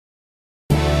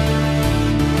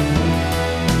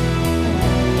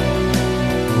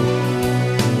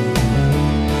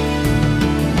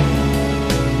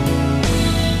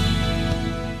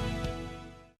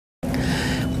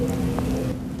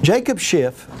Jacob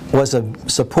Schiff was a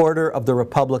supporter of the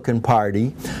Republican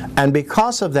Party, and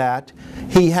because of that,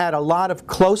 he had a lot of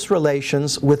close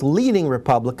relations with leading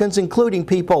Republicans, including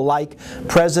people like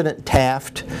President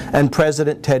Taft and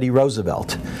President Teddy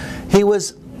Roosevelt. He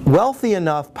was wealthy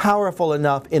enough, powerful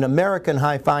enough in American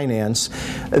high finance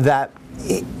that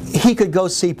he could go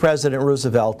see President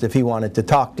Roosevelt if he wanted to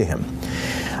talk to him.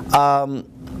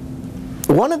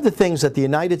 One of the things that the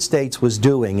United States was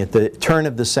doing at the turn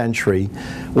of the century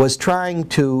was trying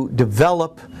to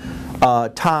develop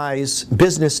ties,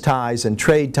 business ties and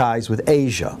trade ties with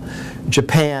Asia,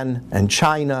 Japan and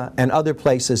China and other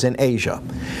places in Asia.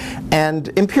 And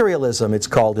imperialism, it's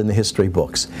called in the history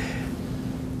books.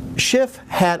 Schiff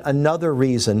had another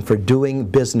reason for doing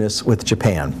business with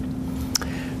Japan.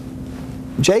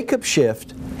 Jacob Schiff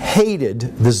hated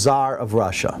the Tsar of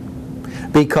Russia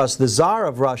because the Tsar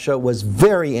of Russia was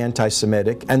very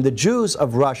anti-Semitic and the Jews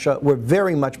of Russia were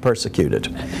very much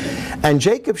persecuted. And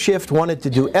Jacob Schiff wanted to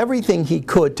do everything he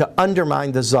could to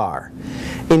undermine the Tsar.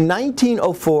 In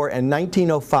 1904 and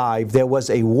 1905, there was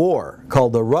a war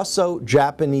called the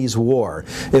Russo-Japanese War.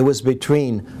 It was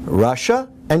between Russia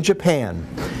and Japan.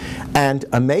 And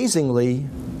amazingly,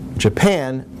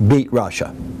 Japan beat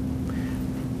Russia.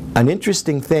 An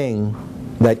interesting thing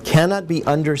that cannot be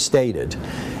understated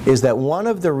is that one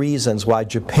of the reasons why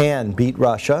Japan beat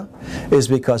Russia is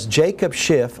because Jacob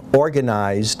Schiff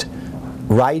organized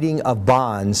writing of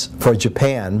bonds for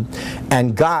Japan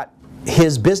and got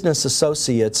his business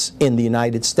associates in the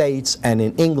United States and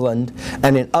in England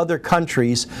and in other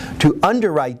countries to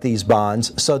underwrite these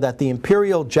bonds so that the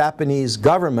imperial Japanese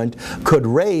government could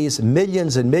raise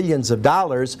millions and millions of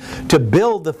dollars to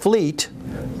build the fleet,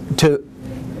 to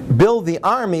build the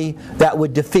army that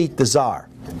would defeat the Tsar.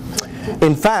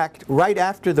 In fact, right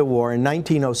after the war in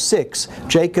 1906,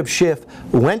 Jacob Schiff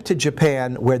went to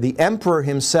Japan where the emperor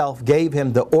himself gave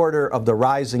him the Order of the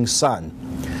Rising Sun.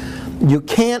 You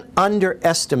can't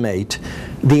underestimate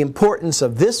the importance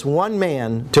of this one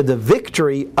man to the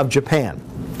victory of Japan.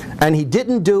 And he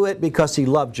didn't do it because he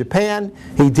loved Japan,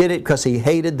 he did it because he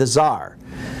hated the Tsar.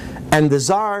 And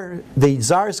the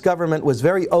Tsar's government was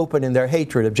very open in their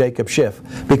hatred of Jacob Schiff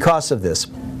because of this.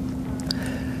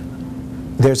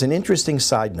 There's an interesting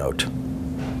side note.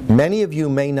 Many of you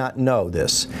may not know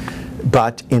this,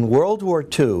 but in World War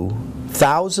II,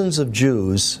 thousands of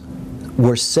Jews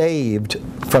were saved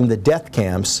from the death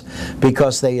camps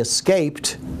because they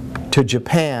escaped to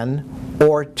Japan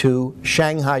or to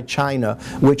Shanghai, China,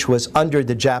 which was under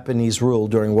the Japanese rule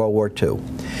during World War II.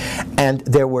 And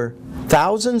there were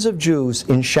thousands of Jews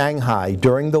in Shanghai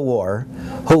during the war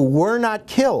who were not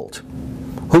killed,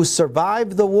 who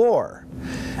survived the war.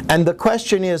 And the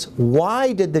question is,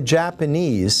 why did the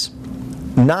Japanese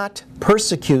not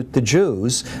persecute the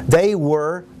Jews? They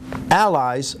were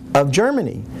allies of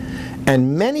Germany.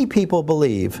 And many people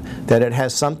believe that it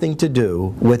has something to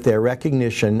do with their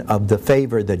recognition of the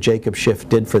favor that Jacob Schiff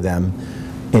did for them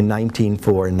in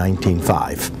 1904 and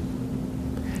 1905.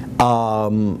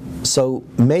 So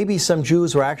maybe some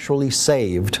Jews were actually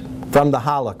saved from the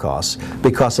Holocaust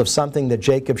because of something that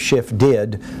Jacob Schiff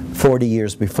did 40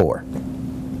 years before.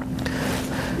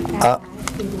 We have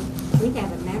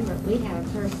a member, we have a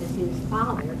person whose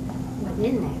father was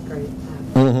in that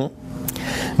group.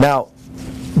 Now,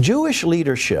 Jewish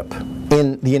leadership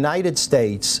in the United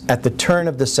States at the turn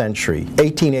of the century,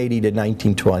 1880 to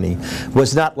 1920,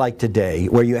 was not like today,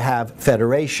 where you have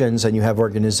federations and you have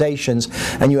organizations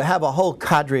and you have a whole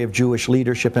cadre of Jewish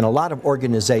leadership and a lot of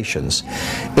organizations.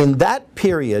 In that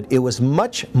period, it was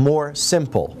much more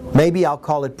simple. Maybe I'll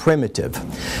call it primitive.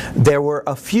 There were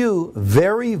a few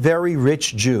very, very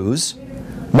rich Jews,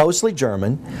 mostly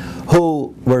German,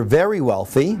 who were very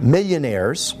wealthy,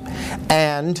 millionaires,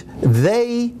 and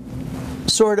they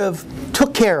sort of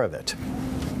took care of it.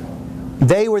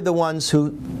 They were the ones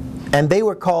who, and they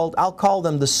were called, I'll call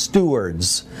them the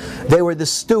stewards. They were the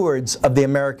stewards of the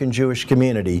American Jewish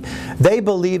community. They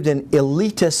believed in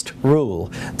elitist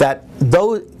rule, that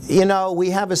though, you know,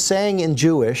 we have a saying in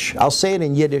Jewish, I'll say it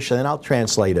in Yiddish and then I'll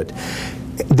translate it.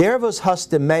 Der was has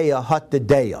de Mea hat de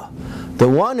Dea. The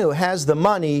one who has the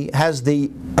money has the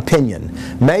opinion.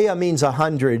 Mea means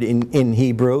 100 in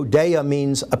Hebrew. Dea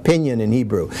means opinion in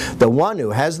Hebrew. The one who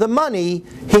has the money,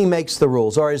 he makes the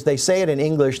rules. Or as they say it in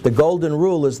English, the golden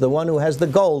rule is the one who has the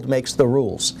gold makes the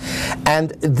rules.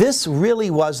 And this really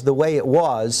was the way it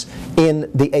was in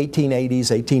the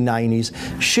 1880s, 1890s.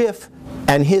 Schiff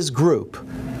and his group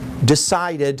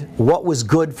decided what was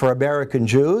good for American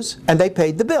Jews, and they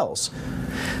paid the bills.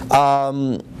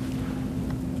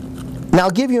 Now I'll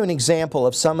give you an example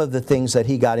of some of the things that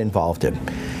he got involved in.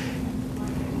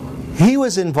 He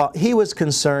was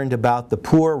concerned about the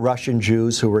poor Russian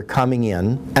Jews who were coming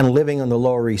in and living on the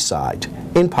Lower East Side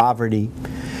in poverty.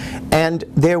 And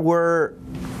there were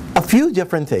a few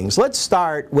different things. Let's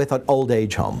start with an old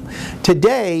age home.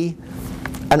 Today,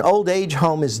 an old age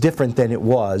home is different than it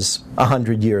was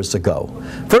 100 years ago.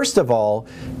 First of all,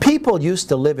 people used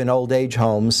to live in old age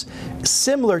homes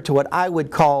similar to what I would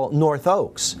call North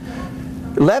Oaks.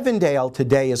 Levendale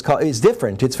today is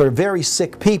different. It's for very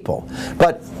sick people.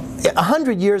 But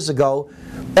 100 years ago,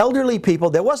 elderly people,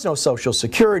 there was no Social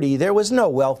Security, there was no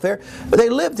welfare. They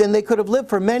lived, and they could have lived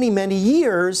for many, many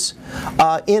years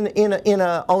in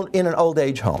an old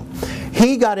age home.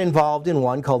 He got involved in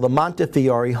one called the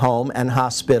Montefiore Home and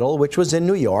Hospital, which was in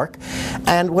New York.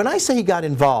 And when I say he got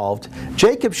involved,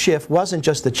 Jacob Schiff wasn't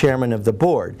just the chairman of the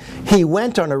board. He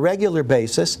went on a regular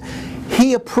basis.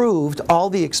 He approved all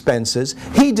the expenses.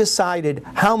 He decided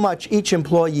how much each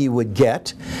employee would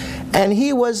get. And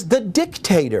he was the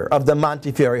dictator of the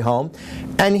Montefiore Home,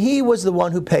 and he was the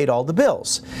one who paid all the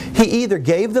bills. He either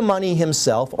gave the money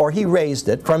himself or he raised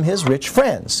it from his rich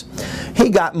friends. He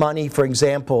got money, for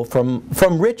example, from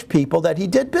rich people that he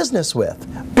did business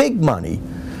with. Big money,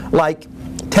 like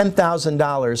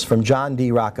 $10,000 from John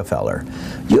D. Rockefeller.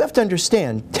 You have to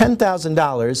understand,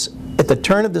 $10,000 at the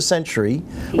turn of the century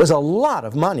was a lot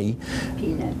of money.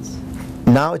 Peanuts.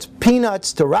 Now it's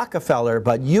peanuts to Rockefeller,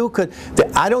 but you could,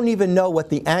 I don't even know what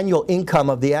the annual income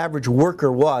of the average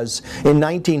worker was in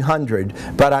 1900,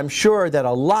 but I'm sure that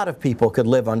a lot of people could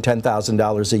live on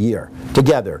 $10,000 a year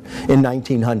together in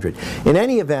 1900. In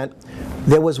any event,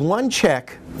 there was one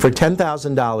check for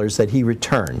 $10,000 that he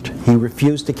returned. He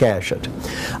refused to cash it.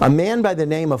 A man by the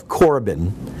name of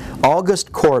Corbin,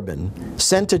 August Corbin,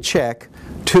 sent a check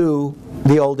to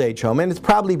the old age home, and it's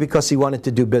probably because he wanted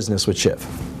to do business with Schiff.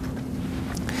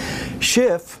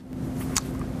 Schiff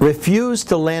refused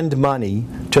to lend money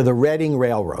to the Reading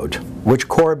Railroad, which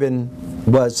Corbin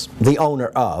was the owner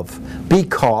of,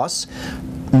 because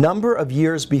a number of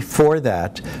years before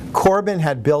that, Corbin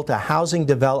had built a housing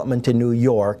development in New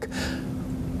York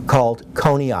called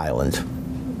Coney Island.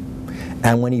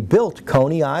 And when he built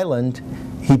Coney Island,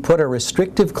 he put a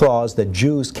restrictive clause that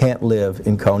Jews can't live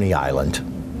in Coney Island.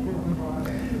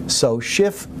 So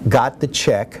Schiff got the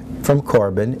check from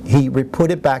Corbin, he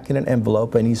put it back in an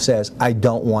envelope, and he says, "I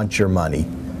don't want your money."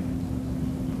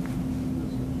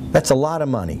 That's a lot of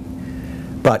money.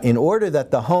 But in order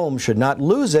that the home should not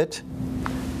lose it,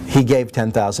 he gave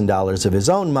 $10,000 of his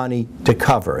own money to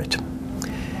cover it.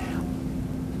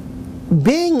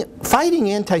 Fighting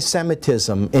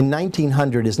anti-Semitism in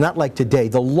 1900 is not like today.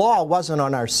 The law wasn't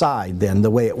on our side then the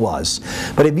way it was.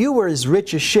 But if you were as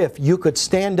rich as Schiff, you could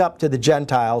stand up to the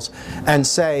Gentiles and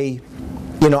say,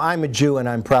 you know, I'm a Jew and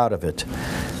I'm proud of it.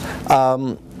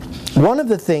 One of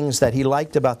the things that he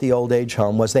liked about the old age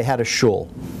home was they had a shul.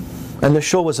 And the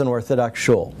shul was an Orthodox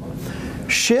shul.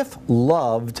 Schiff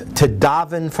loved to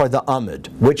daven for the Amud,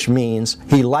 which means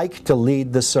he liked to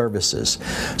lead the services.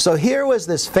 So here was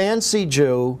this fancy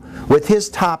Jew with his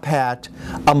top hat,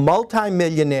 a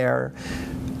multimillionaire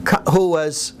who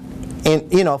was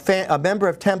a member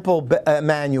of Temple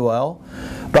Emmanuel,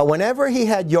 but whenever he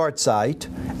had Yortzeit,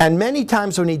 and many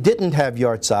times when he didn't have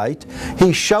Yortzeit,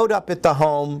 he showed up at the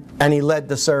home and he led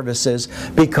the services,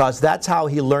 because that's how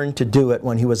he learned to do it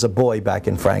when he was a boy back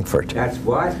in Frankfurt. That's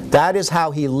what? That is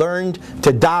how he learned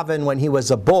to daven when he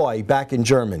was a boy back in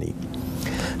Germany.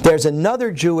 There's another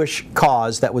Jewish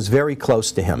cause that was very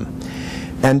close to him,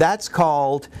 and that's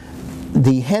called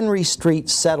the Henry Street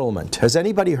Settlement. Has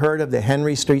anybody heard of the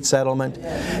Henry Street Settlement?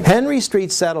 Yeah. Henry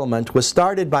Street Settlement was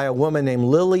started by a woman named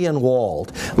Lillian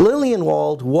Wald. Lillian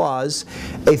Wald was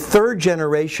a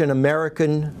third-generation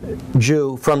American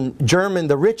Jew from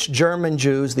the rich German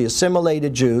Jews, the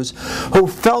assimilated Jews, who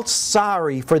felt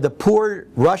sorry for the poor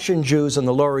Russian Jews on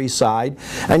the Lower East Side,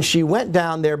 and she went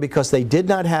down there because they did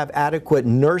not have adequate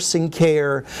nursing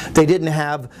care, they didn't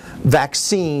have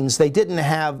vaccines, they didn't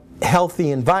have healthy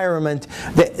environment,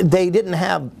 they didn't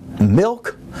have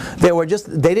milk, they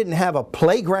didn't have a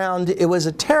playground. It was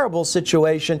a terrible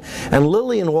situation, and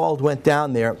Lillian Wald went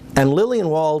down there, and Lillian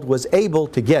Wald was able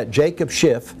to get Jacob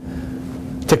Schiff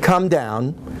to come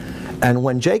down, and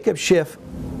when Jacob Schiff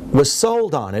was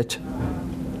sold on it,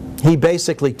 he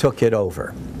basically took it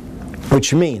over,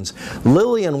 which means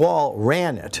Lillian Wald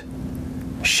ran it.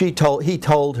 He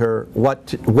told her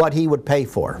what he would pay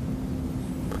for,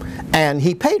 and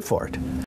he paid for it.